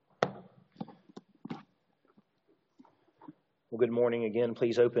Well, good morning again.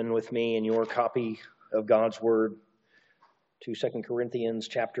 Please open with me in your copy of God's Word to 2 Corinthians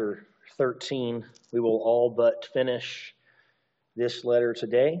chapter 13. We will all but finish this letter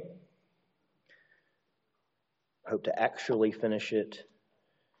today. I hope to actually finish it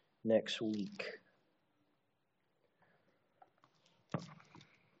next week.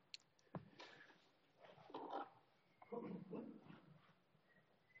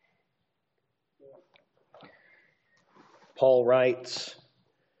 Paul writes,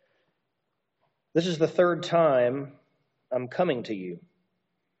 "This is the third time I'm coming to you.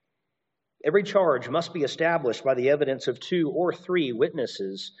 Every charge must be established by the evidence of 2 or 3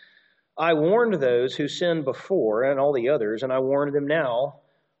 witnesses. I warned those who sinned before and all the others, and I warn them now,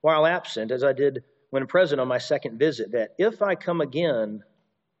 while absent, as I did when present on my second visit, that if I come again,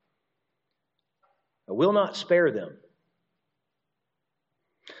 I will not spare them.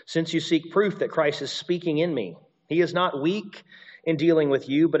 Since you seek proof that Christ is speaking in me, he is not weak in dealing with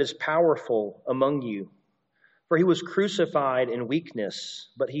you, but is powerful among you. For he was crucified in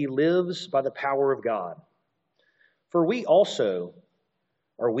weakness, but he lives by the power of God. For we also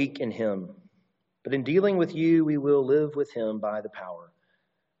are weak in him, but in dealing with you, we will live with him by the power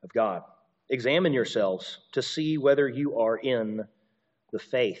of God. Examine yourselves to see whether you are in the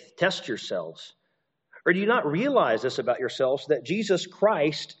faith. Test yourselves. Or do you not realize this about yourselves, that Jesus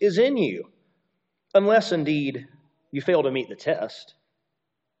Christ is in you, unless indeed you fail to meet the test?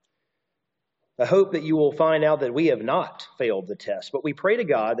 I hope that you will find out that we have not failed the test, but we pray to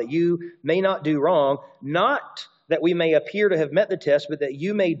God that you may not do wrong, not that we may appear to have met the test, but that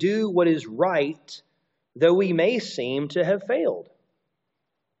you may do what is right, though we may seem to have failed.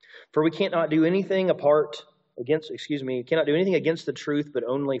 For we cannot do anything against the truth, but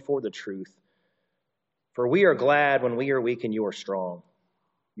only for the truth. For we are glad when we are weak and you are strong.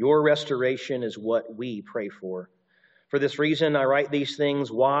 Your restoration is what we pray for. For this reason, I write these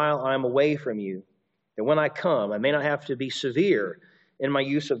things while I am away from you, that when I come, I may not have to be severe in my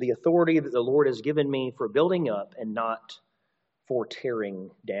use of the authority that the Lord has given me for building up and not for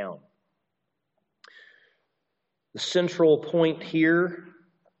tearing down." The central point here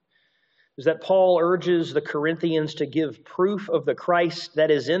is that Paul urges the Corinthians to give proof of the Christ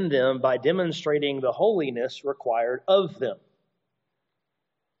that is in them by demonstrating the holiness required of them.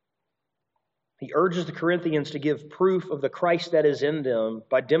 He urges the Corinthians to give proof of the Christ that is in them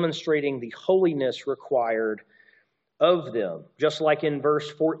by demonstrating the holiness required of them. Just like in verse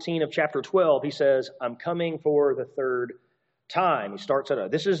 14 of chapter 12, he says, "I'm coming for the third time." He starts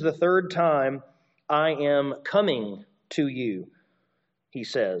at, "This is the third time I am coming to you," he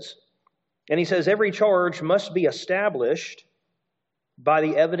says. And he says every charge must be established by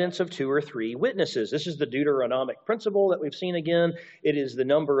the evidence of 2 or 3 witnesses. This is the Deuteronomic principle that we've seen again. It is the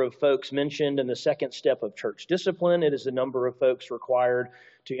number of folks mentioned in the second step of church discipline. It is the number of folks required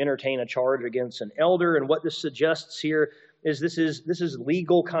to entertain a charge against an elder. And what this suggests here is this is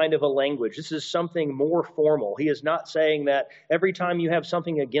legal kind of a language. This is something more formal. He is not saying that every time you have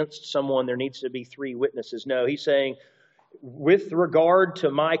something against someone, there needs to be 3 witnesses. No, he's saying, with regard to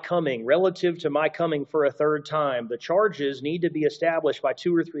my coming, relative to my coming for a third time, the charges need to be established by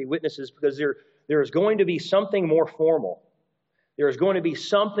 2 or 3 witnesses, because there is going to be something more formal. There is going to be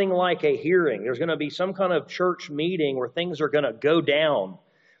something like a hearing. There's going to be some kind of church meeting where things are going to go down.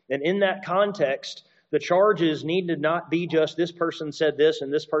 And in that context, the charges need to not be just this person said this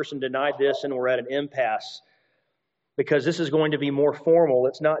and this person denied this and we're at an impasse, because this is going to be more formal.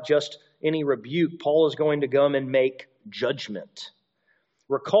 It's not just any rebuke. Paul is going to come and make judgment.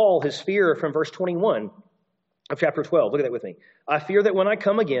 Recall his fear from verse 21 of chapter 12. Look at that with me. "I fear that when I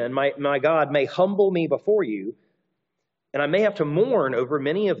come again, my God may humble me before you, and I may have to mourn over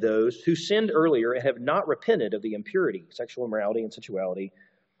many of those who sinned earlier and have not repented of the impurity, sexual immorality, and sensuality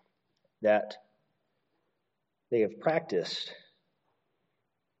that they have practiced."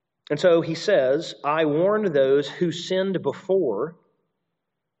 And so he says, "I warned those who sinned before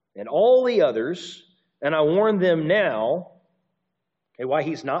and all the others, and I warn them now," okay, why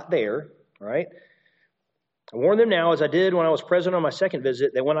he's not there, right? "I warn them now, as I did when I was present on my second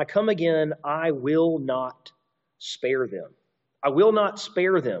visit, that when I come again, I will not spare them." I will not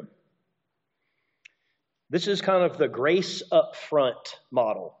spare them. This is kind of the grace up front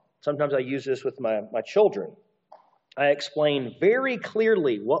model. Sometimes I use this with my children. I explain very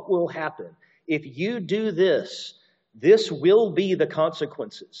clearly what will happen. If you do this, this will be the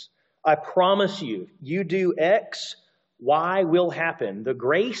consequences. I promise you, you do X, Y will happen. The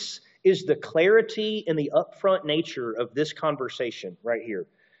grace is the clarity and the upfront nature of this conversation right here.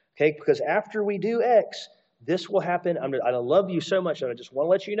 Okay, because after we do X, this will happen. I love you so much, and I just want to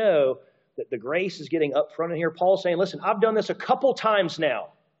let you know the grace is getting up front in here. Paul's saying, listen, I've done this a couple times now.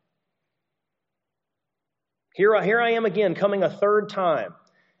 Here I am again, coming a third time.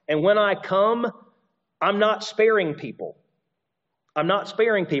 And when I come, I'm not sparing people. I'm not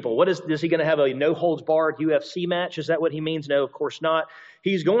sparing people. Is he going to have a no-holds-barred UFC match? Is that what he means? No, of course not.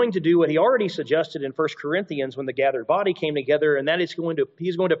 He's going to do what he already suggested in 1 Corinthians when the gathered body came together, and that is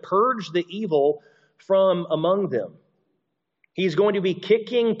he's going to purge the evil from among them. He's going to be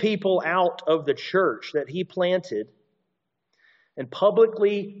kicking people out of the church that he planted and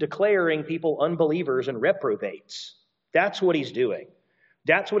publicly declaring people unbelievers and reprobates. That's what he's doing.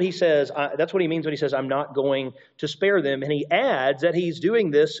 That's what he says. That's what he means when he says, I'm not going to spare them. And he adds that he's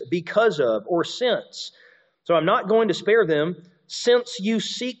doing this because of or since. So I'm not going to spare them since you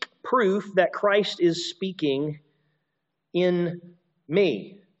seek proof that Christ is speaking in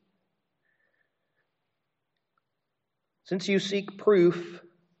me. Since you seek proof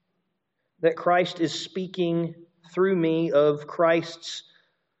that Christ is speaking through me of Christ's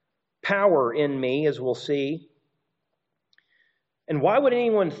power in me, as we'll see. And why would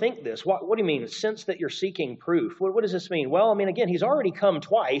anyone think this? What do you mean, since that you're seeking proof? What does this mean? Well, I mean, again, he's already come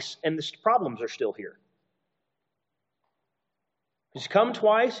twice, and the problems are still here. He's come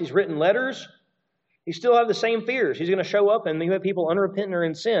twice. He's written letters. He still have the same fears. He's going to show up, and you have people unrepentant or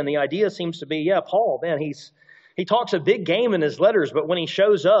in sin. The idea seems to be, Paul, man, he talks a big game in his letters, but when he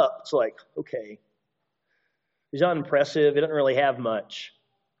shows up, it's like, okay. He's not impressive. He doesn't really have much.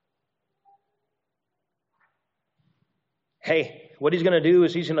 Hey, what he's going to do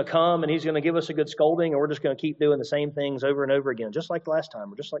is he's going to come and he's going to give us a good scolding, and we're just going to keep doing the same things over and over again, just like the last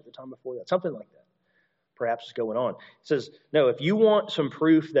time or just like the time before that. Something like that perhaps is going on. It says, no, if you want some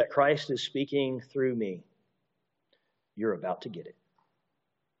proof that Christ is speaking through me, you're about to get it.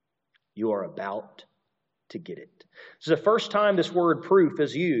 You are about to get it. This is the first time this word proof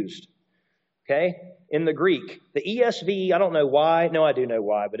is used, okay, in the Greek. The ESV, I don't know why. No, I do know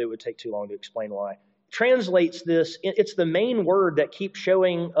why, but it would take too long to explain why. Translates this, it's the main word that keeps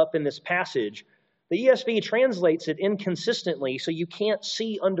showing up in this passage. The ESV translates it inconsistently, so you can't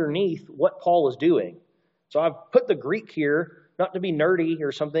see underneath what Paul is doing. So I've put the Greek here, not to be nerdy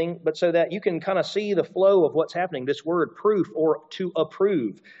or something, but so that you can kind of see the flow of what's happening. This word proof or to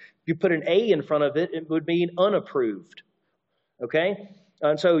approve. If you put an A in front of it, it would mean unapproved. Okay?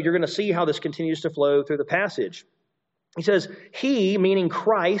 And so you're going to see how this continues to flow through the passage. He says, he, meaning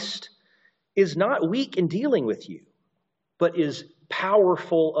Christ, is not weak in dealing with you, but is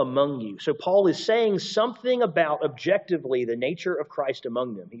powerful among you. So Paul is saying something about objectively the nature of Christ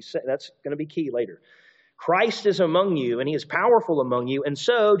among them. That's going to be key later. Christ is among you, and he is powerful among you. And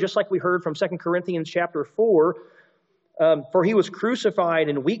so, just like we heard from 2 Corinthians chapter 4, for he was crucified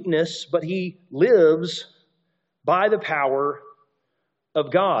in weakness, but he lives by the power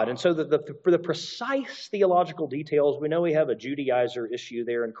of God. And so for the precise theological details, we know we have a Judaizer issue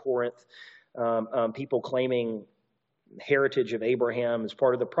there in Corinth. People claiming heritage of Abraham as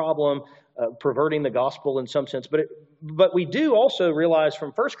part of the problem, perverting the gospel in some sense. But we do also realize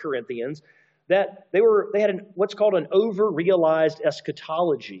from 1 Corinthians that they had what's called an over-realized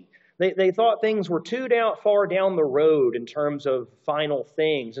eschatology. They thought things were too far down the road in terms of final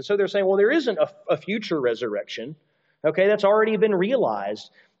things. And so they're saying, well, there isn't a future resurrection. Okay, that's already been realized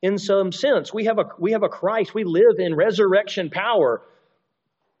in some sense. We have a Christ. We live in resurrection power.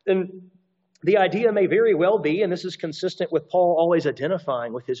 And the idea may very well be, and this is consistent with Paul always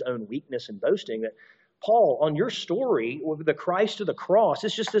identifying with his own weakness and boasting, that Paul, on your story with the Christ of the cross,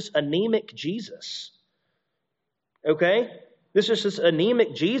 it's just this anemic Jesus. Okay? This is this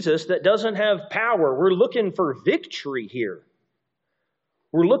anemic Jesus that doesn't have power. We're looking for victory here.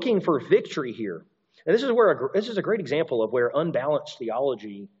 We're looking for victory here. And this is a great example of where unbalanced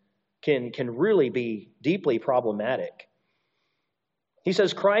theology can really be deeply problematic. He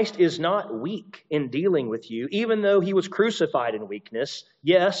says, Christ is not weak in dealing with you, even though he was crucified in weakness.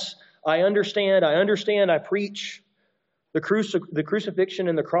 Yes, I understand, I preach the crucifixion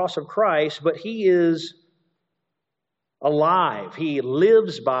and the cross of Christ, but he is alive. He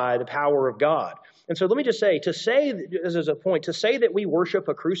lives by the power of God. And so let me just say, this is a point, to say that we worship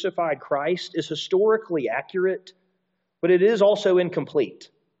a crucified Christ is historically accurate, but it is also incomplete.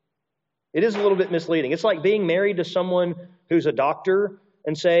 It is a little bit misleading. It's like being married to someone who's a doctor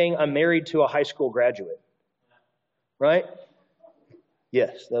and saying, I'm married to a high school graduate. Right?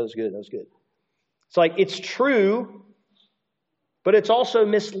 Yes, that was good. It's like, it's true, but it's also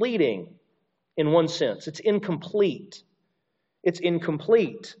misleading in one sense. It's incomplete.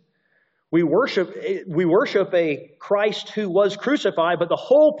 We worship a Christ who was crucified, but the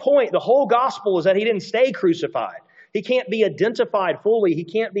whole point, the whole gospel is that he didn't stay crucified. He can't be identified fully. He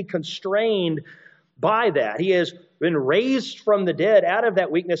can't be constrained by that. He has been raised from the dead out of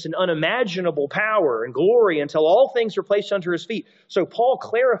that weakness in unimaginable power and glory until all things are placed under his feet. So Paul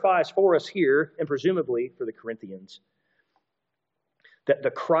clarifies for us here, and presumably for the Corinthians, that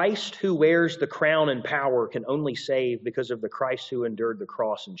the Christ who wears the crown and power can only save because of the Christ who endured the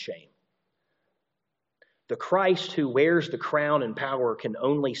cross and shame. The Christ who wears the crown and power can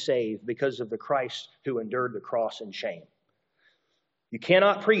only save because of the Christ who endured the cross and shame. You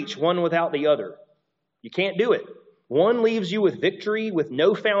cannot preach one without the other. You can't do it. One leaves you with victory, with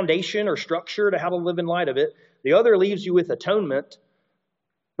no foundation or structure to how to live in light of it. The other leaves you with atonement,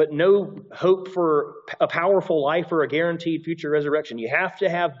 but no hope for a powerful life or a guaranteed future resurrection. You have to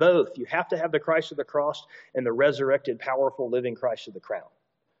have both. You have to have the Christ of the cross and the resurrected, powerful, living Christ of the crown.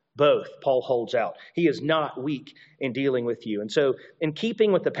 Both, Paul holds out. He is not weak in dealing with you. And so, in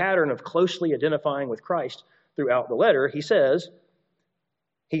keeping with the pattern of closely identifying with Christ throughout the letter, he says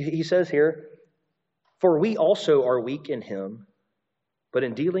here, "For we also are weak in him, but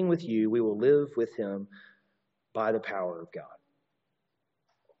in dealing with you, we will live with him by the power of God."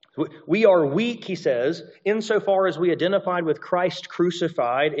 We are weak, he says, insofar as we identified with Christ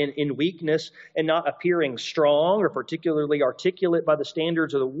crucified in weakness and not appearing strong or particularly articulate by the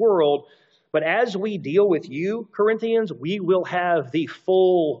standards of the world. But as we deal with you, Corinthians, we will have the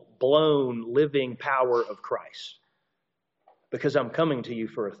full-blown living power of Christ, because I'm coming to you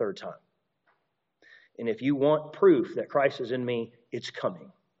for a third time. And if you want proof that Christ is in me, it's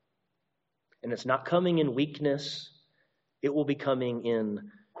coming. And it's not coming in weakness. It will be coming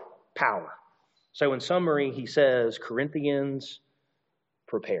in power. So in summary, he says, Corinthians,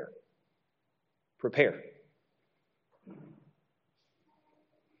 prepare. Prepare.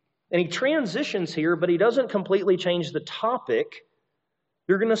 And he transitions here, but he doesn't completely change the topic.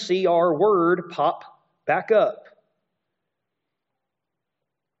 You're going to see our word pop back up.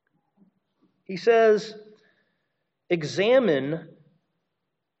 He says, examine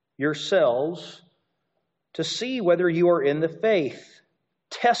yourselves to see whether you are in the faith.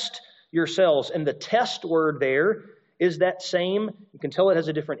 Test yourselves. And the test word there is that same. You can tell it has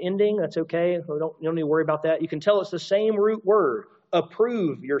a different ending. That's okay. You don't need to worry about that. You can tell it's the same root word.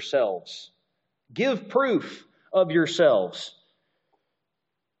 Approve yourselves. Give proof of yourselves.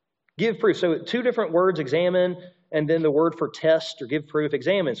 Give proof. So two different words, examine, and then the word for test or give proof,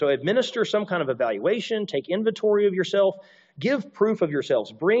 examine. So administer some kind of evaluation, take inventory of yourself, give proof of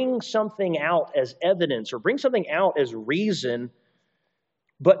yourselves. Bring something out as evidence or bring something out as reason.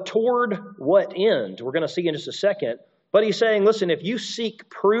 But toward what end? We're going to see in just a second. But he's saying, listen, if you seek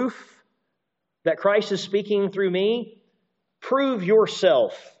proof that Christ is speaking through me, prove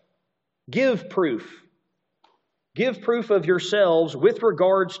yourself. Give proof. Give proof of yourselves with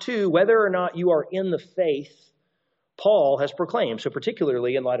regards to whether or not you are in the faith Paul has proclaimed. So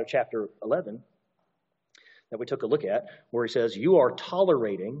particularly in light of chapter 11 that we took a look at, where he says, you are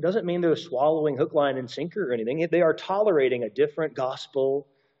tolerating, doesn't mean they're swallowing hook, line, and sinker or anything. They are tolerating a different gospel,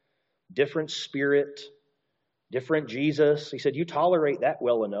 different spirit, different Jesus. He said, you tolerate that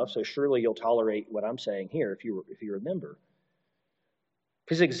well enough, so surely you'll tolerate what I'm saying here if you remember.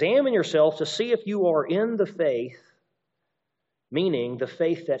 Because examine yourself to see if you are in the faith, meaning the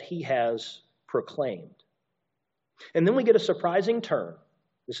faith that he has proclaimed. And then we get a surprising turn.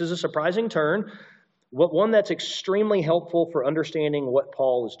 This is a surprising turn, one that's extremely helpful for understanding what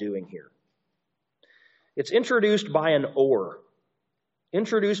Paul is doing here. It's introduced by an or.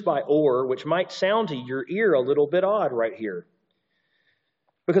 Introduced by or, which might sound to your ear a little bit odd right here.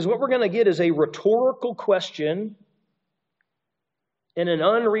 Because what we're going to get is a rhetorical question and an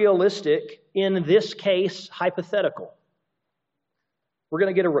unrealistic, in this case, hypothetical. We're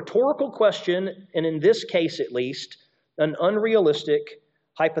going to get a rhetorical question, and in this case at least, an unrealistic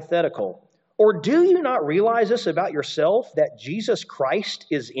hypothetical. Or do you not realize this about yourself, that Jesus Christ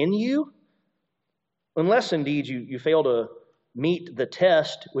is in you? Unless indeed you fail to meet the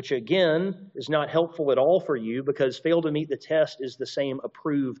test, which again is not helpful at all for you, because fail to meet the test is the same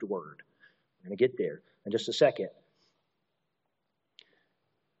approved word. We're going to get there in just a second.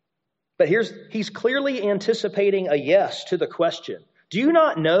 But he's clearly anticipating a yes to the question. Do you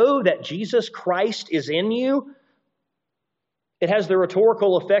not know that Jesus Christ is in you? It has the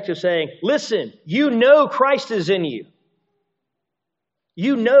rhetorical effect of saying, listen, you know Christ is in you.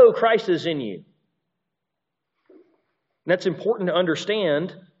 You know Christ is in you. And that's important to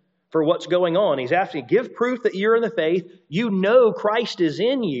understand for what's going on. He's asking, give proof that you're in the faith. You know Christ is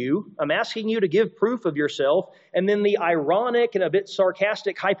in you. I'm asking you to give proof of yourself. And then the ironic and a bit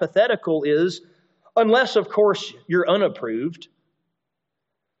sarcastic hypothetical is, unless, of course, you're unapproved.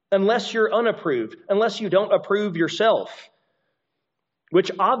 unless you're unapproved, unless you don't approve yourself,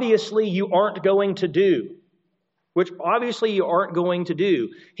 which obviously you aren't going to do.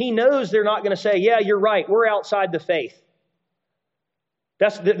 He knows they're not going to say, yeah, you're right, we're outside the faith.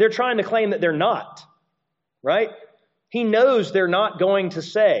 They're trying to claim that they're not, right? He knows they're not going to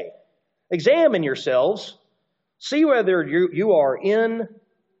say, examine yourselves, see whether you are in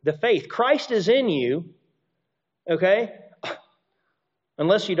the faith. Christ is in you, okay?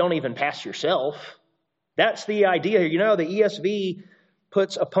 Unless you don't even pass yourself. That's the idea here. You know, the ESV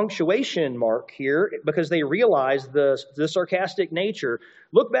puts a punctuation mark here because they realize the sarcastic nature.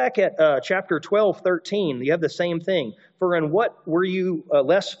 Look back at chapter 12:13. You have the same thing. For in what were you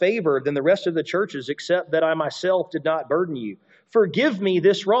less favored than the rest of the churches, except that I myself did not burden you? Forgive me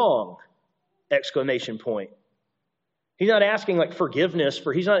this wrong! Exclamation point. He's not asking like forgiveness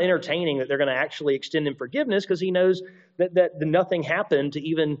he's not entertaining that they're going to actually extend him forgiveness because he knows that nothing happened to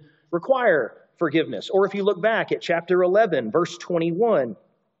even require forgiveness. Or if you look back at chapter 11, verse 21,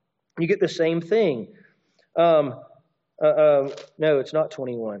 you get the same thing. No, it's not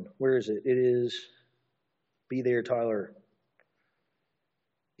 21. Where is it? It is, be there, Tyler.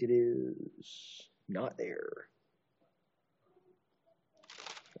 It is not there.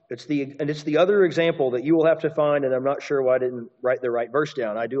 It's the other example that you will have to find, and I'm not sure why I didn't write the right verse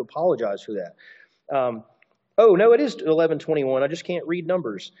down. I do apologize for that. No, it is 11:21. I just can't read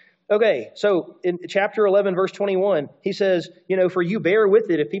numbers. Okay, so in chapter 11, verse 21, he says, for you bear with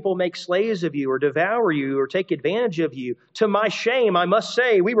it if people make slaves of you or devour you or take advantage of you. To my shame, I must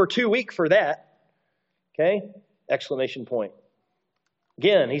say, we were too weak for that. Okay, exclamation point.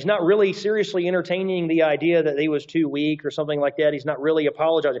 Again, he's not really seriously entertaining the idea that he was too weak or something like that. He's not really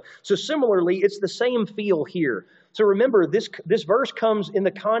apologizing. So similarly, it's the same feel here. So remember, this verse comes in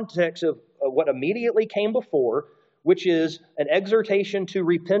the context of what immediately came before, which is an exhortation to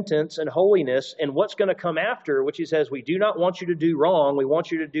repentance and holiness, and what's going to come after, which he says, we do not want you to do wrong, we want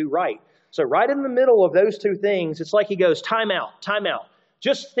you to do right. So right in the middle of those two things, it's like he goes, time out.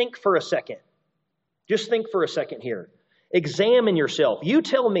 Just think for a second. Here. Examine yourself. You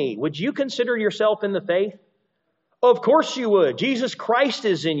tell me, would you consider yourself in the faith? Of course you would. Jesus Christ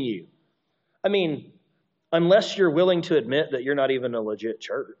is in you. I mean, unless you're willing to admit that you're not even a legit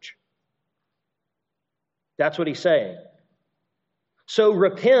church. That's what he's saying. So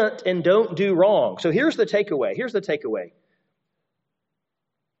repent and don't do wrong. So here's the takeaway.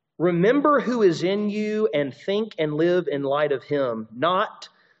 Remember who is in you and think and live in light of him, not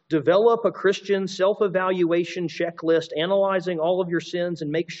develop a Christian self-evaluation checklist, analyzing all of your sins and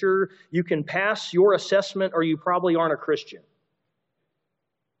make sure you can pass your assessment or you probably aren't a Christian.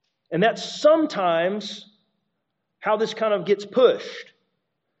 And that's sometimes how this kind of gets pushed.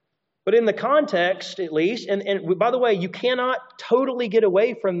 But in the context, at least, and by the way, you cannot totally get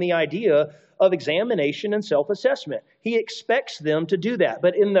away from the idea of examination and self-assessment. He expects them to do that.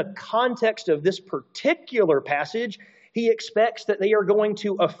 But in the context of this particular passage, he expects that they are going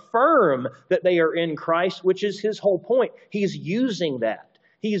to affirm that they are in Christ, which is his whole point. He's using that.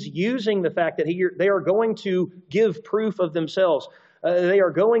 He's using the fact that they are going to give proof of themselves. They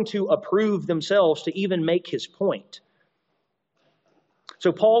are going to approve themselves to even make his point.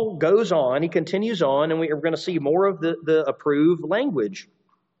 So Paul goes on, he continues on, and we're going to see more of the approved language.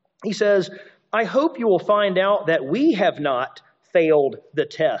 He says, I hope you will find out that we have not failed the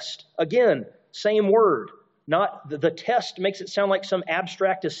test. Again, same word. Not the test makes it sound like some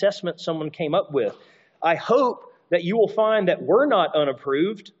abstract assessment someone came up with. I hope that you will find that we're not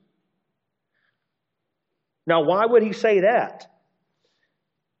unapproved. Now, why would he say that?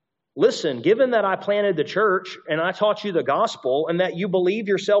 Listen, given that I planted the church and I taught you the gospel and that you believe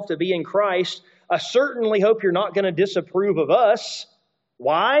yourself to be in Christ, I certainly hope you're not going to disapprove of us.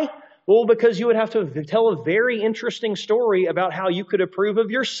 Why? Well, because you would have to tell a very interesting story about how you could approve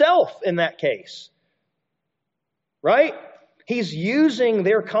of yourself in that case. Right? He's using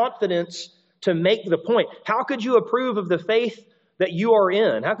their confidence to make the point. How could you approve of the faith that you are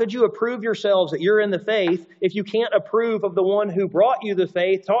in? How could you approve yourselves that you're in the faith if you can't approve of the one who brought you the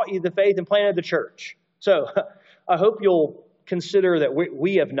faith, taught you the faith, and planted the church? So I hope you'll consider that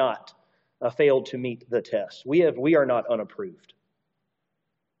we have not failed to meet the test. We are not unapproved.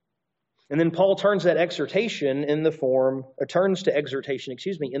 And then Paul turns to exhortation in the form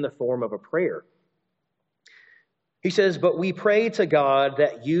of a prayer. He says, but we pray to God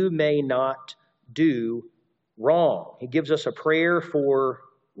that you may not do wrong. He gives us a prayer for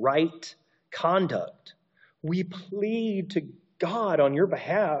right conduct. We plead to God on your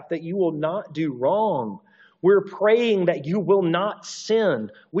behalf that you will not do wrong. We're praying that you will not sin.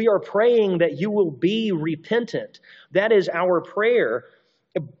 We are praying that you will be repentant. That is our prayer.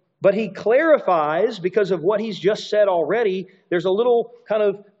 But he clarifies, because of what he's just said already, there's a little kind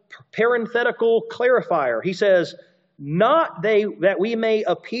of parenthetical clarifier. He says, not that we may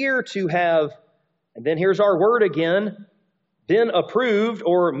appear to have, and then here's our word again, been approved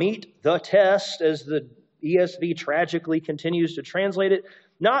or meet the test, as the ESV tragically continues to translate it.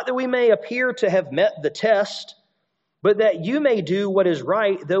 Not that we may appear to have met the test, but that you may do what is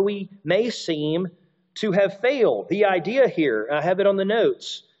right, though we may seem to have failed. The idea here, I have it on the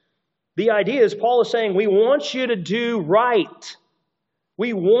notes. The idea is Paul is saying, we want you to do right.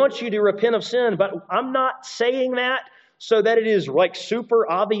 We want you to repent of sin, but I'm not saying that so that it is like super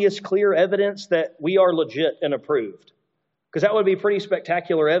obvious, clear evidence that we are legit and approved. Because that would be pretty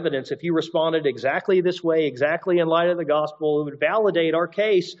spectacular evidence if you responded exactly this way, exactly in light of the gospel. It would validate our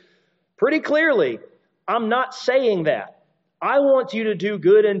case pretty clearly. I'm not saying that. I want you to do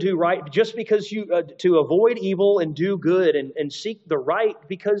good and do right just because you to avoid evil and do good and seek the right,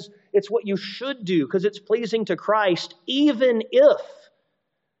 because it's what you should do, because it's pleasing to Christ, even if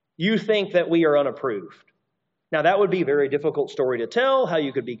you think that we are unapproved. Now, that would be a very difficult story to tell, how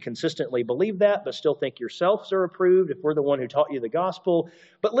you could be consistently believe that, but still think yourselves are approved if we're the one who taught you the gospel.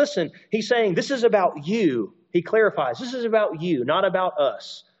 But listen, he's saying this is about you. He clarifies, this is about you, not about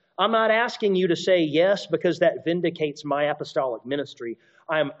us. I'm not asking you to say yes because that vindicates my apostolic ministry.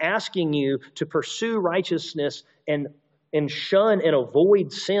 I'm asking you to pursue righteousness and shun and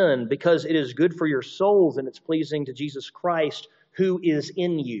avoid sin because it is good for your souls and it's pleasing to Jesus Christ who is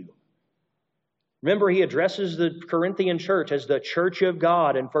in you. Remember, he addresses the Corinthian church as the church of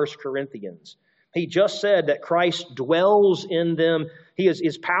God in 1 Corinthians. He just said that Christ dwells in them. He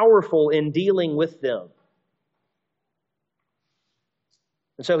is powerful in dealing with them.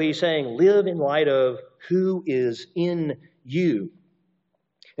 And so he's saying, live in light of who is in you.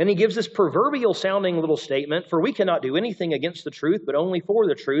 And he gives this proverbial sounding little statement, for we cannot do anything against the truth, but only for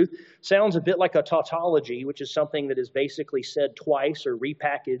the truth. Sounds a bit like a tautology, which is something that is basically said twice or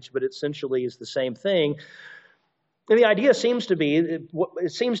repackaged, but essentially is the same thing. And the idea seems to be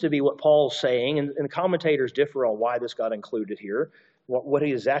what Paul's saying, and commentators differ on why this got included here, what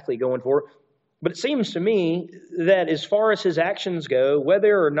he's exactly going for. But it seems to me that as far as his actions go,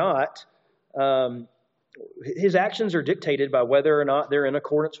 whether or not his actions are dictated by whether or not they're in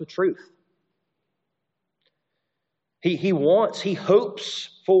accordance with truth. He hopes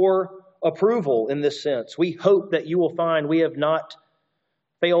for approval in this sense. We hope that you will find we have not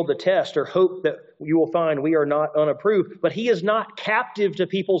failed the test, or hope that you will find we are not unapproved. But he is not captive to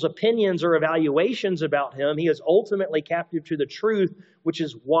people's opinions or evaluations about him. He is ultimately captive to the truth, which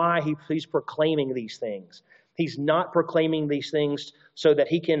is why he's proclaiming these things. He's not proclaiming these things so that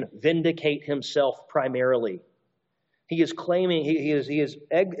he can vindicate himself primarily. He is claiming, he is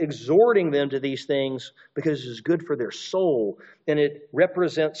exhorting them to these things because it is good for their soul, and it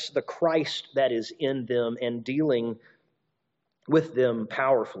represents the Christ that is in them and dealing with them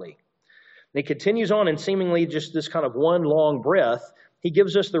powerfully. And he continues on in seemingly just this kind of one long breath. He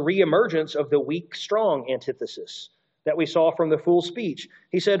gives us the reemergence of the weak-strong antithesis that we saw from the fool's speech.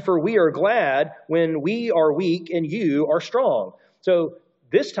 He said, for we are glad when we are weak and you are strong. So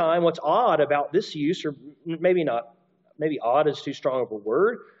this time, what's odd about this use, or maybe odd is too strong of a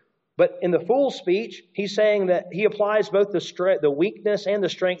word, but in the fool's speech, he's saying that he applies both the weakness and the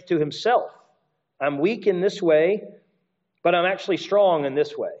strength to himself. I'm weak in this way, but I'm actually strong in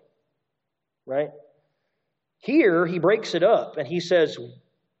this way, right? Here, he breaks it up, and he says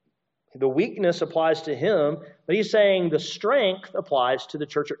the weakness applies to him, but he's saying the strength applies to the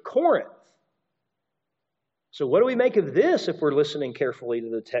church at Corinth. So what do we make of this if we're listening carefully to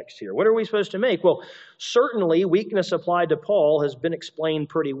the text here? What are we supposed to make? Well, certainly weakness applied to Paul has been explained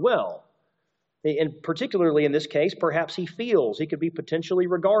pretty well. And particularly in this case, perhaps he could be potentially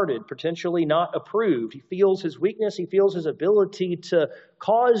regarded, potentially not approved. He feels his weakness. He feels his ability to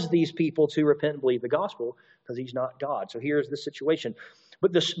cause these people to repent and believe the gospel because he's not God. So here's the situation.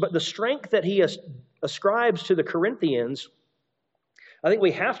 But the strength that he ascribes to the Corinthians, I think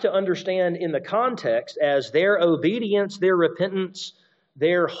we have to understand in the context as their obedience, their repentance,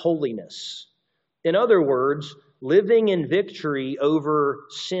 their holiness. In other words, living in victory over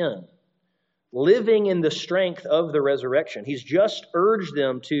sin. Living in the strength of the resurrection. He's just urged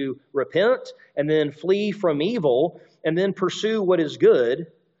them to repent and then flee from evil and then pursue what is good.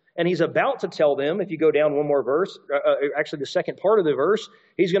 And he's about to tell them, if you go down one more verse, actually the second part of the verse,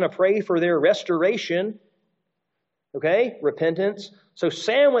 he's going to pray for their restoration. Okay? Repentance. So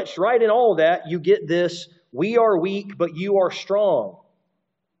sandwiched right in all of that, you get this, we are weak, but you are strong.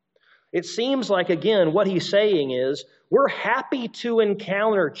 It seems like, again, what he's saying is, we're happy to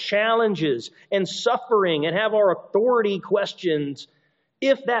encounter challenges and suffering and have our authority questioned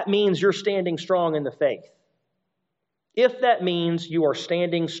if that means you're standing strong in the faith. If that means you are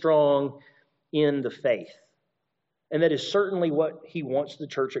standing strong in the faith. And that is certainly what he wants the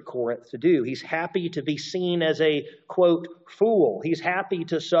church at Corinth to do. He's happy to be seen as a, quote, fool. He's happy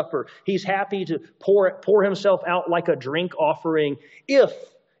to suffer. He's happy to pour himself out like a drink offering if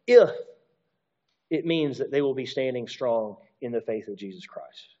it means that they will be standing strong in the faith of Jesus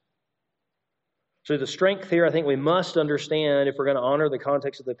Christ. So the strength here, I think we must understand, if we're going to honor the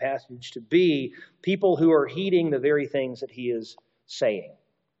context of the passage, to be people who are heeding the very things that he is saying.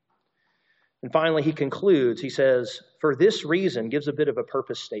 And finally, he concludes, he says, for this reason, gives a bit of a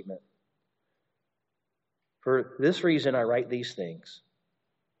purpose statement. For this reason I write these things,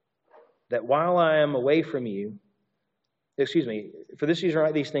 that while I am away from you, for this reason I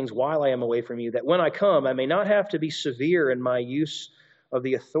write these things while I am away from you, that when I come, I may not have to be severe in my use of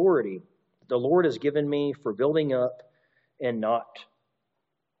the authority the Lord has given me for building up and not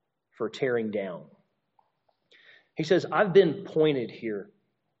for tearing down. He says, I've been pointed here.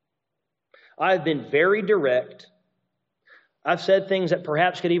 I've been very direct. I've said things that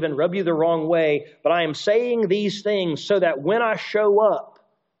perhaps could even rub you the wrong way, but I am saying these things so that when I show up,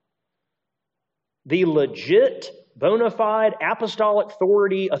 the legit, bona fide, apostolic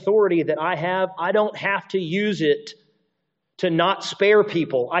authority that I have, I don't have to use it to not spare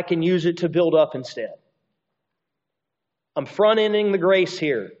people. I can use it to build up instead. I'm front-ending the grace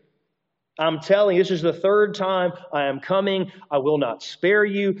here. I'm telling you, this is the third time I am coming. I will not spare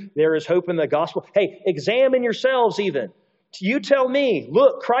you. There is hope in the gospel. Hey, examine yourselves even. You tell me,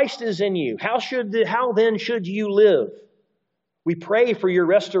 look, Christ is in you. How then should you live? We pray for your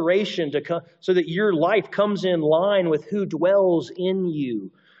restoration to come so that your life comes in line with who dwells in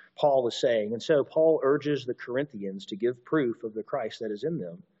you, Paul is saying. And so Paul urges the Corinthians to give proof of the Christ that is in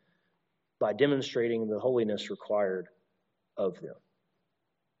them by demonstrating the holiness required of them.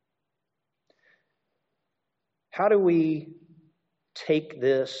 How do we take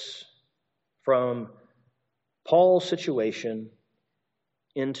this from Paul's situation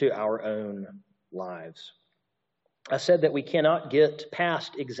into our own lives? I said that we cannot get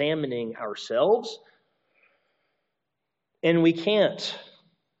past examining ourselves, and we can't.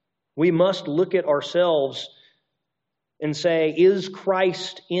 We must look at ourselves and say, is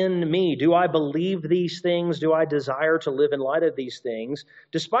Christ in me? Do I believe these things? Do I desire to live in light of these things?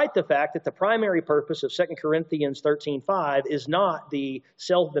 Despite the fact that the primary purpose of 2 Corinthians 13:5 is not the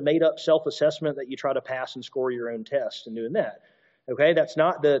made-up self-assessment that you try to pass and score your own test and doing that. Okay, that's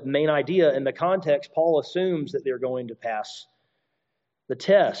not the main idea. In the context, Paul assumes that they're going to pass the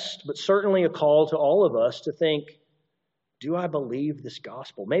test, but certainly a call to all of us to think, do I believe this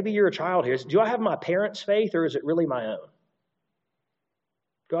gospel? Maybe you're a child here. Do I have my parents' faith, or is it really my own?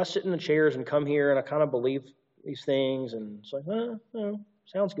 Do I sit in the chairs and come here and I kind of believe these things, and it's like,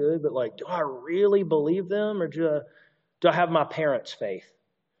 sounds good, but like, do I really believe them, or do I have my parents' faith?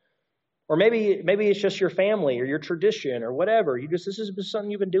 Or maybe it's just your family or your tradition or whatever. This has been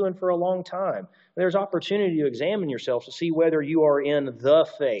something you've been doing for a long time. There's opportunity to examine yourself to see whether you are in the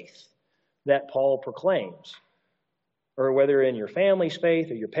faith that Paul proclaims, or whether in your family's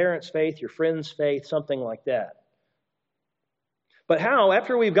faith or your parents' faith, your friend's faith, something like that. But how,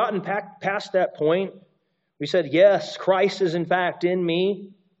 after we've gotten past that point, we said, yes, Christ is in fact in me.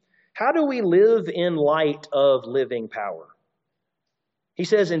 How do we live in light of living power? He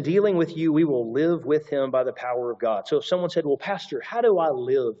says, in dealing with you, we will live with him by the power of God. So if someone said, well, Pastor, how do I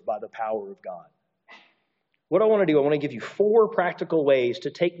live by the power of God? What I want to do, I want to give you 4 practical ways to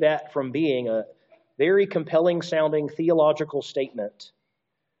take that from being a very compelling sounding theological statement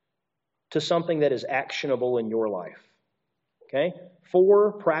to something that is actionable in your life. Okay?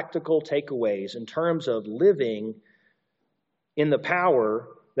 4 practical takeaways in terms of living in the power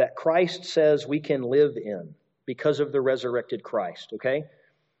that Christ says we can live in because of the resurrected Christ. Okay?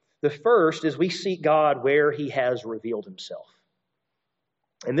 The first is we seek God where he has revealed himself.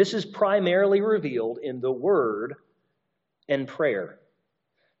 And this is primarily revealed in the Word and prayer.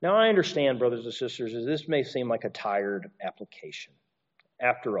 Now, I understand, brothers and sisters, that this may seem like a tired application,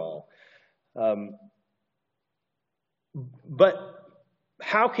 after all. But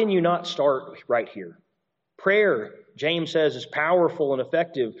how can you not start right here? Prayer, James says, is powerful and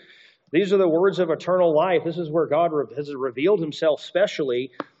effective. These are the words of eternal life. This is where God has revealed himself specially.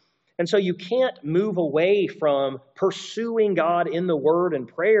 And so you can't move away from pursuing God in the Word and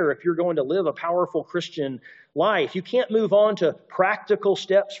prayer if you're going to live a powerful Christian life. You can't move on to practical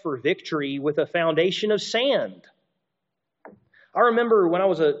steps for victory with a foundation of sand. I remember when I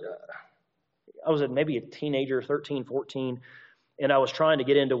was maybe a teenager, 13, 14, and I was trying to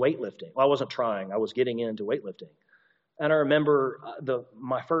get into weightlifting. Well, I wasn't trying. I was getting into weightlifting. And I remember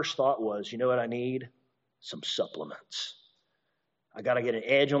my first thought was, you know what I need? Some supplements. I got to get an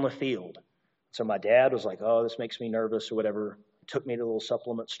edge on the field. So my dad was like, oh, this makes me nervous or whatever. Took me to a little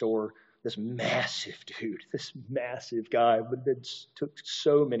supplement store. This massive dude, this massive guy, but took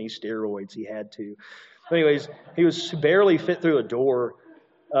so many steroids he had to. But anyways, he was barely fit through a door.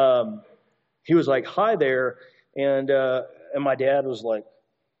 He was like, hi there. And my dad was like,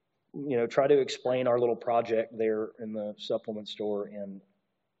 try to explain our little project there in the supplement store.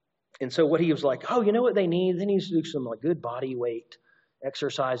 And so what he was like, oh, you know what they need? They need to do some like good body weight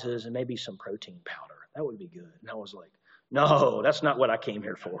exercises and maybe some protein powder. That would be good. And I was like, no, that's not what I came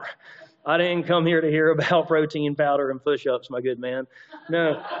here for. I didn't come here to hear about protein powder and push-ups, my good man.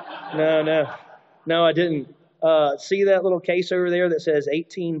 No, I didn't. See that little case over there that says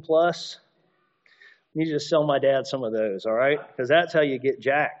 18 plus? You need to sell my dad some of those, all right? Because that's how you get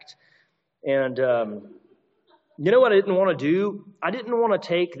jacked. And you know what I didn't want to do? I didn't want to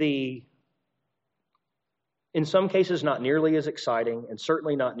take in some cases, not nearly as exciting and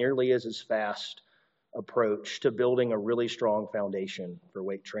certainly not nearly as fast approach to building a really strong foundation for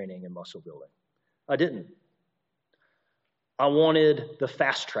weight training and muscle building. I didn't. I wanted the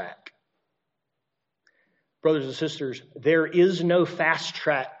fast track. Brothers and sisters, there is no fast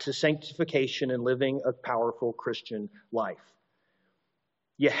track to sanctification and living a powerful Christian life.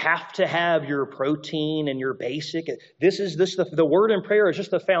 You have to have your protein and your basic. The word and prayer is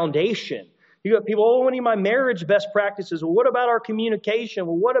just the foundation. You got people, what are my marriage best practices? Well, what about our communication?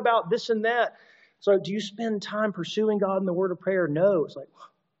 Well, what about this and that? So do you spend time pursuing God in the word of prayer? No. It's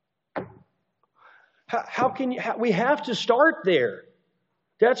like, how can you? We have to start there.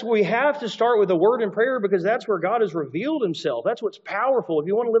 We have to start with the word and prayer because that's where God has revealed himself. That's what's powerful. If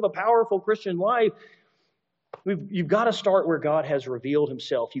you want to live a powerful Christian life, you've got to start where God has revealed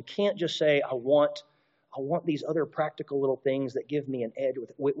himself. You can't just say, I want these other practical little things that give me an edge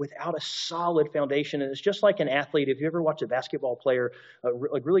without a solid foundation. And it's just like an athlete. If you ever watch a basketball player,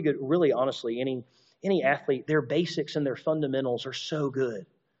 like really good, really honestly, any athlete, their basics and their fundamentals are so good.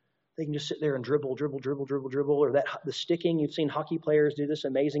 They can just sit there and dribble, or the sticking. You've seen hockey players do this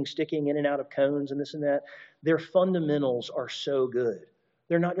amazing sticking in and out of cones and this and that. Their fundamentals are so good.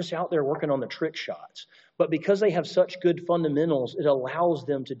 They're not just out there working on the trick shots. But because they have such good fundamentals, it allows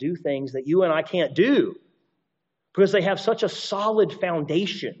them to do things that you and I can't do. Because they have such a solid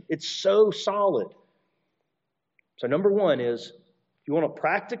foundation. It's so solid. So number one is, if you want to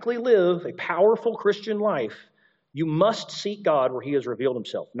practically live a powerful Christian life, you must seek God where he has revealed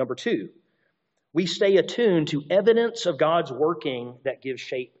himself. Number two, we stay attuned to evidence of God's working that gives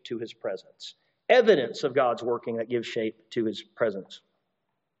shape to his presence. Evidence of God's working that gives shape to his presence.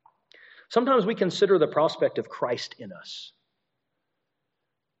 Sometimes we consider the prospect of Christ in us.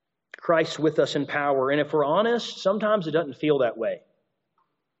 Christ with us in power. And if we're honest, sometimes it doesn't feel that way. It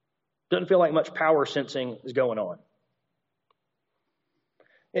doesn't feel like much power sensing is going on.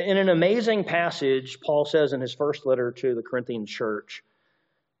 In an amazing passage, Paul says in his first letter to the Corinthian church,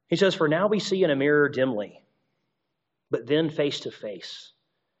 he says, for now we see in a mirror dimly, but then face to face.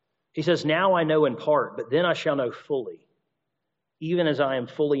 He says, now I know in part, but then I shall know fully, even as I am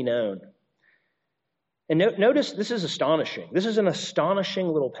fully known. And notice, this is astonishing. This is an astonishing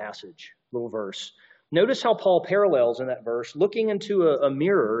little passage, little verse. Notice how Paul parallels in that verse, looking into a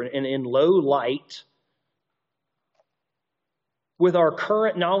mirror and in low light with our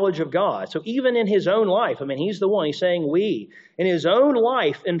current knowledge of God. So even in his own life, he's the one, he's saying we, in his own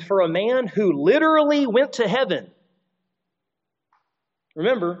life, and for a man who literally went to heaven.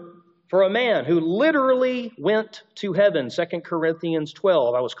 Remember, for a man who literally went to heaven, 2 Corinthians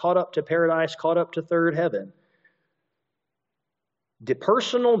 12, I was caught up to paradise, caught up to third heaven. The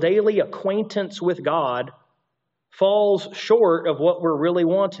personal daily acquaintance with God falls short of what we're really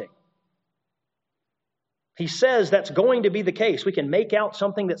wanting. He says that's going to be the case. We can make out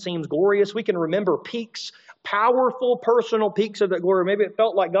something that seems glorious. We can remember peaks, powerful personal peaks of that glory. Maybe it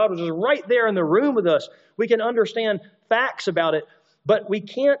felt like God was just right there in the room with us. We can understand facts about it, but we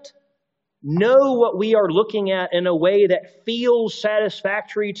can't know what we are looking at in a way that feels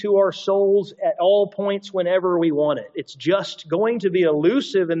satisfactory to our souls at all points whenever we want it. It's just going to be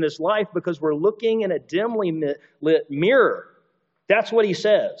elusive in this life because we're looking in a dimly lit mirror. That's what he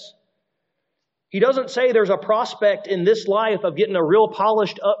says. He doesn't say there's a prospect in this life of getting a real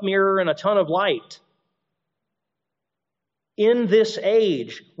polished up mirror and a ton of light. In this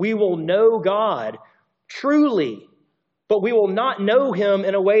age, we will know God truly, but we will not know him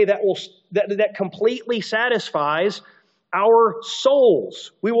in a way that completely satisfies our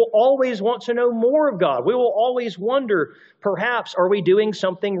souls. We will always want to know more of God. We will always wonder, perhaps, are we doing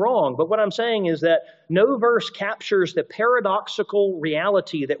something wrong? But what I'm saying is that no verse captures the paradoxical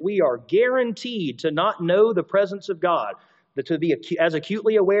reality that we are guaranteed to not know the presence of God, but to be as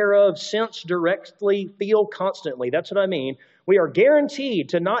acutely aware of, sense directly, feel constantly. That's what I mean. We are guaranteed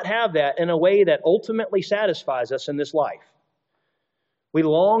to not have that in a way that ultimately satisfies us in this life. We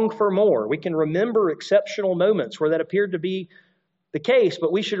long for more. We can remember exceptional moments where that appeared to be the case,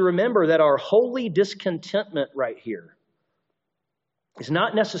 but we should remember that our holy discontentment right here is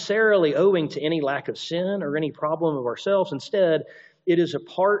not necessarily owing to any lack of sin or any problem of ourselves. Instead, it is a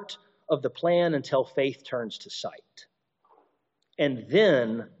part of the plan until faith turns to sight. And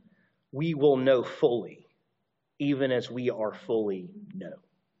then we will know fully, even as we are fully known.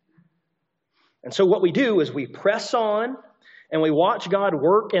 And so what we do is we press on and we watch God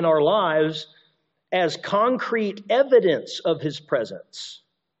work in our lives as concrete evidence of His presence,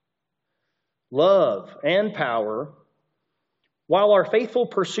 love, and power, while our faithful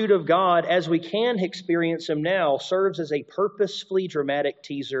pursuit of God, as we can experience Him now, serves as a purposefully dramatic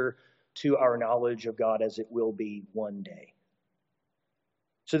teaser to our knowledge of God as it will be one day.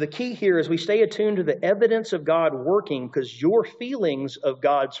 So the key here is we stay attuned to the evidence of God working, because your feelings of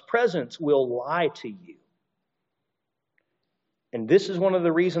God's presence will lie to you. And this is one of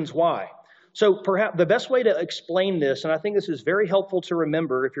the reasons why. So perhaps the best way to explain this, and I think this is very helpful to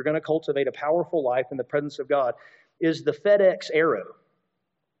remember if you're going to cultivate a powerful life in the presence of God, is the FedEx arrow.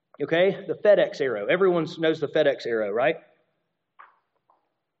 Okay? The FedEx arrow. Everyone knows the FedEx arrow, right?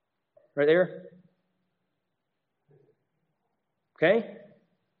 Right there? Okay?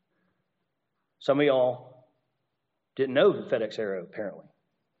 Some of y'all didn't know the FedEx arrow, apparently.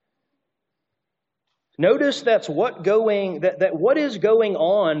 Notice that what is going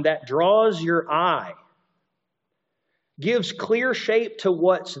on that draws your eye, gives clear shape to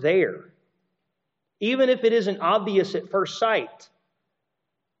what's there, even if it isn't obvious at first sight.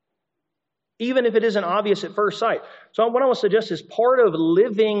 Even if it isn't obvious at first sight. So what I want to suggest is part of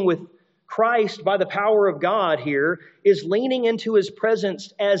living with Christ by the power of God here is leaning into His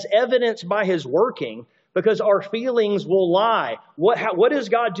presence as evidenced by His working, because our feelings will lie. What is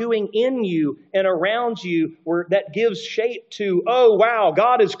God doing in you and around you that gives shape to, oh, wow,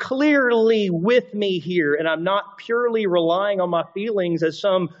 God is clearly with me here, and I'm not purely relying on my feelings as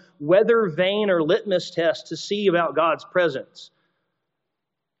some weather vane or litmus test to see about God's presence.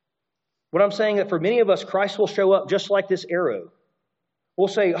 What I'm saying is that for many of us, Christ will show up just like this arrow. We'll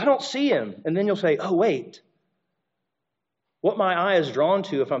say, I don't see Him. And then you'll say, oh, wait. What my eye is drawn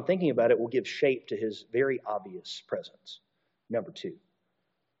to, if I'm thinking about it, will give shape to His very obvious presence. Number two.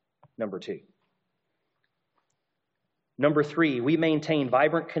 Number three, we maintain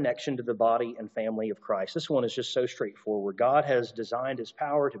vibrant connection to the body and family of Christ. This one is just so straightforward. God has designed His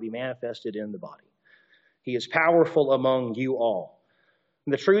power to be manifested in the body. He is powerful among you all.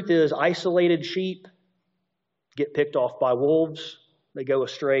 And the truth is, isolated sheep get picked off by wolves. They go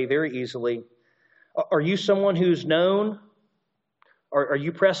astray very easily. Are you someone who's known? Are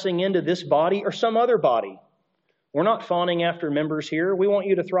you pressing into this body or some other body? We're not fawning after members here. We want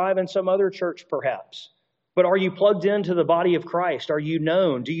you to thrive in some other church, perhaps. But are you plugged into the body of Christ? Are you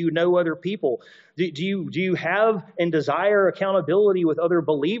known? Do you know other people? Do you have and desire accountability with other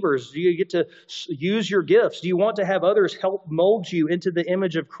believers? Do you get to use your gifts? Do you want to have others help mold you into the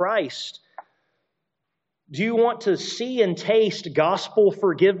image of Christ? Do you want to see and taste gospel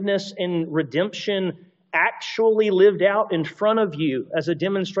forgiveness and redemption actually lived out in front of you as a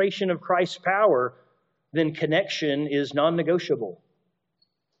demonstration of Christ's power? Then connection is non-negotiable.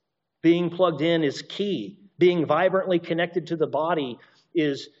 Being plugged in is key. Being vibrantly connected to the body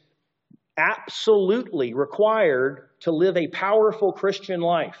is absolutely required to live a powerful Christian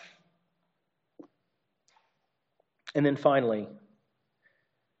life. And then finally,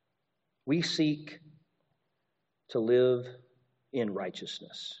 we seek to live in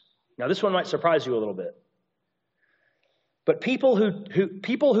righteousness. Now, this one might surprise you a little bit. But people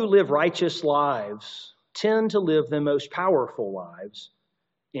who live righteous lives tend to live the most powerful lives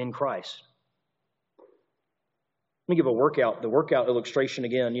in Christ. Let me give the workout illustration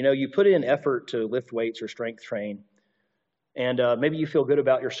again. You put in effort to lift weights or strength train, and maybe you feel good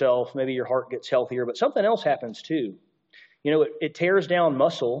about yourself. Maybe your heart gets healthier, but something else happens too. It tears down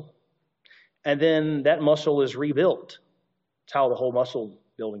muscle, and then that muscle is rebuilt. That's how the whole muscle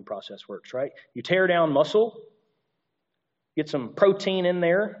building process works, right? You tear down muscle, get some protein in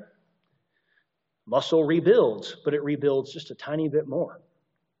there, muscle rebuilds, but it rebuilds just a tiny bit more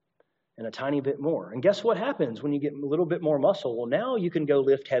and a tiny bit more. And guess what happens when you get a little bit more muscle? Well, now you can go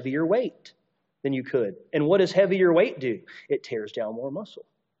lift heavier weight. than you could. And what does heavier weight do? It tears down more muscle.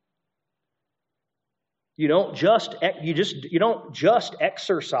 You don't just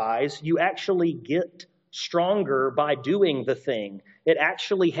exercise, you actually get stronger by doing the thing. It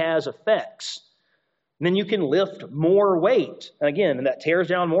actually has effects. And then you can lift more weight. And again, and that tears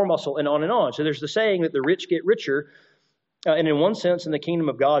down more muscle and on and on. So there's the saying that the rich get richer. And in one sense, in the kingdom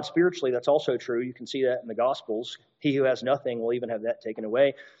of God, spiritually, that's also true. You can see that in the Gospels. He who has nothing will even have that taken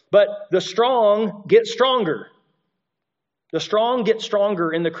away. But the strong get stronger. The strong get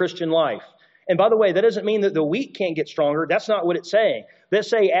stronger in the Christian life. And by the way, that doesn't mean that the weak can't get stronger. That's not what it's saying. Let's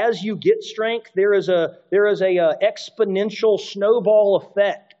say as you get strength, there is a exponential snowball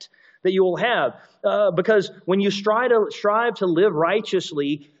effect that you will have. Because when you strive to live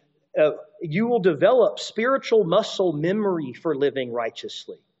righteously, you will develop spiritual muscle memory for living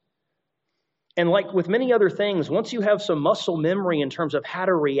righteously. And like with many other things, once you have some muscle memory in terms of how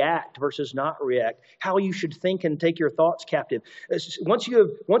to react versus not react, how you should think and take your thoughts captive, once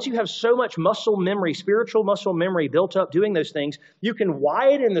you have so much muscle memory, spiritual muscle memory built up doing those things, you can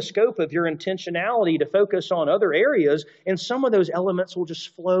widen the scope of your intentionality to focus on other areas, and some of those elements will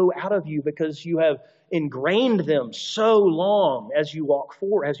just flow out of you because you have ingrained them so long as you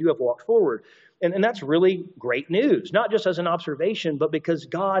have walked forward. And that's really great news, not just as an observation, but because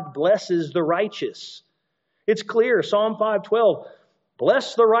God blesses the righteous. It's clear, Psalm 5:12,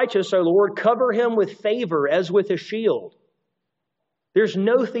 bless the righteous, O Lord, cover him with favor as with a shield. There's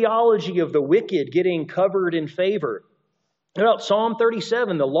no theology of the wicked getting covered in favor. About Psalm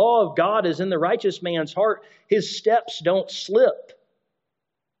 37, the law of God is in the righteous man's heart. His steps don't slip.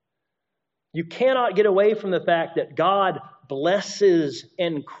 You cannot get away from the fact that God blesses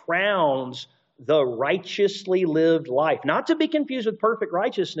and crowns the righteously lived life. Not to be confused with perfect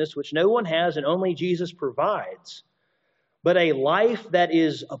righteousness, which no one has and only Jesus provides, but a life that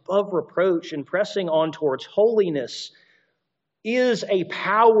is above reproach and pressing on towards holiness is a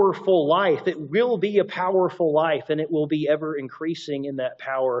powerful life. It will be a powerful life, and it will be ever increasing in that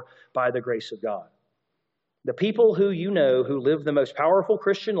power by the grace of God. The people who you know who live the most powerful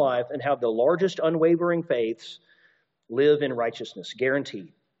Christian life and have the largest unwavering faiths live in righteousness,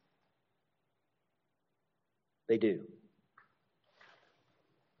 guaranteed. They do.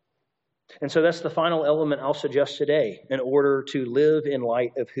 And so that's the final element I'll suggest today in order to live in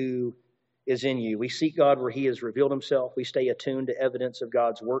light of who is in you. We seek God where He has revealed Himself. We stay attuned to evidence of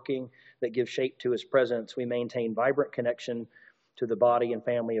God's working that gives shape to His presence. We maintain vibrant connection to the body and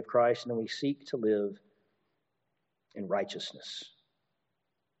family of Christ, and we seek to live in righteousness.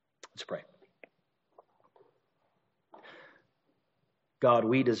 Let's pray. God,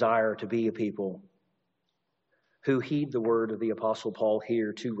 we desire to be a people who heed the word of the Apostle Paul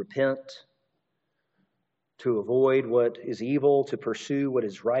here to repent, to avoid what is evil, to pursue what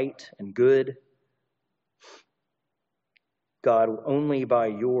is right and good. God, only by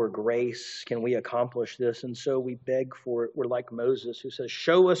your grace can we accomplish this, and so we beg for it. We're like Moses who says,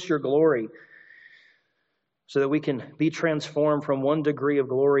 show us your glory, so that we can be transformed from one degree of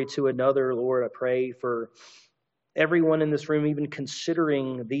glory to another. Lord, I pray for everyone in this room, even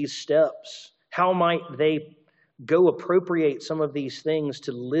considering these steps. How might they go appropriate some of these things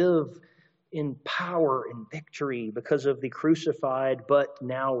to live in power and victory because of the crucified but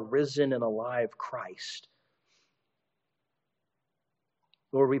now risen and alive Christ?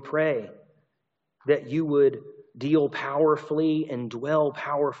 Lord, we pray that you would deal powerfully and dwell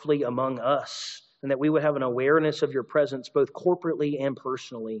powerfully among us, and that we would have an awareness of your presence both corporately and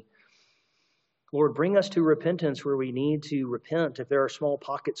personally. Lord, bring us to repentance where we need to repent. If there are small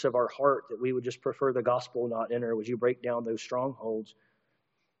pockets of our heart that we would just prefer the gospel not enter, would you break down those strongholds?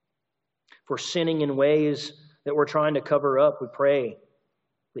 For sinning in ways that we're trying to cover up, we pray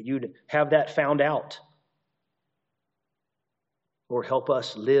that you'd have that found out. Lord, help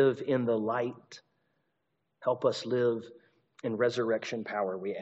us live in the light. Help us live in resurrection power, we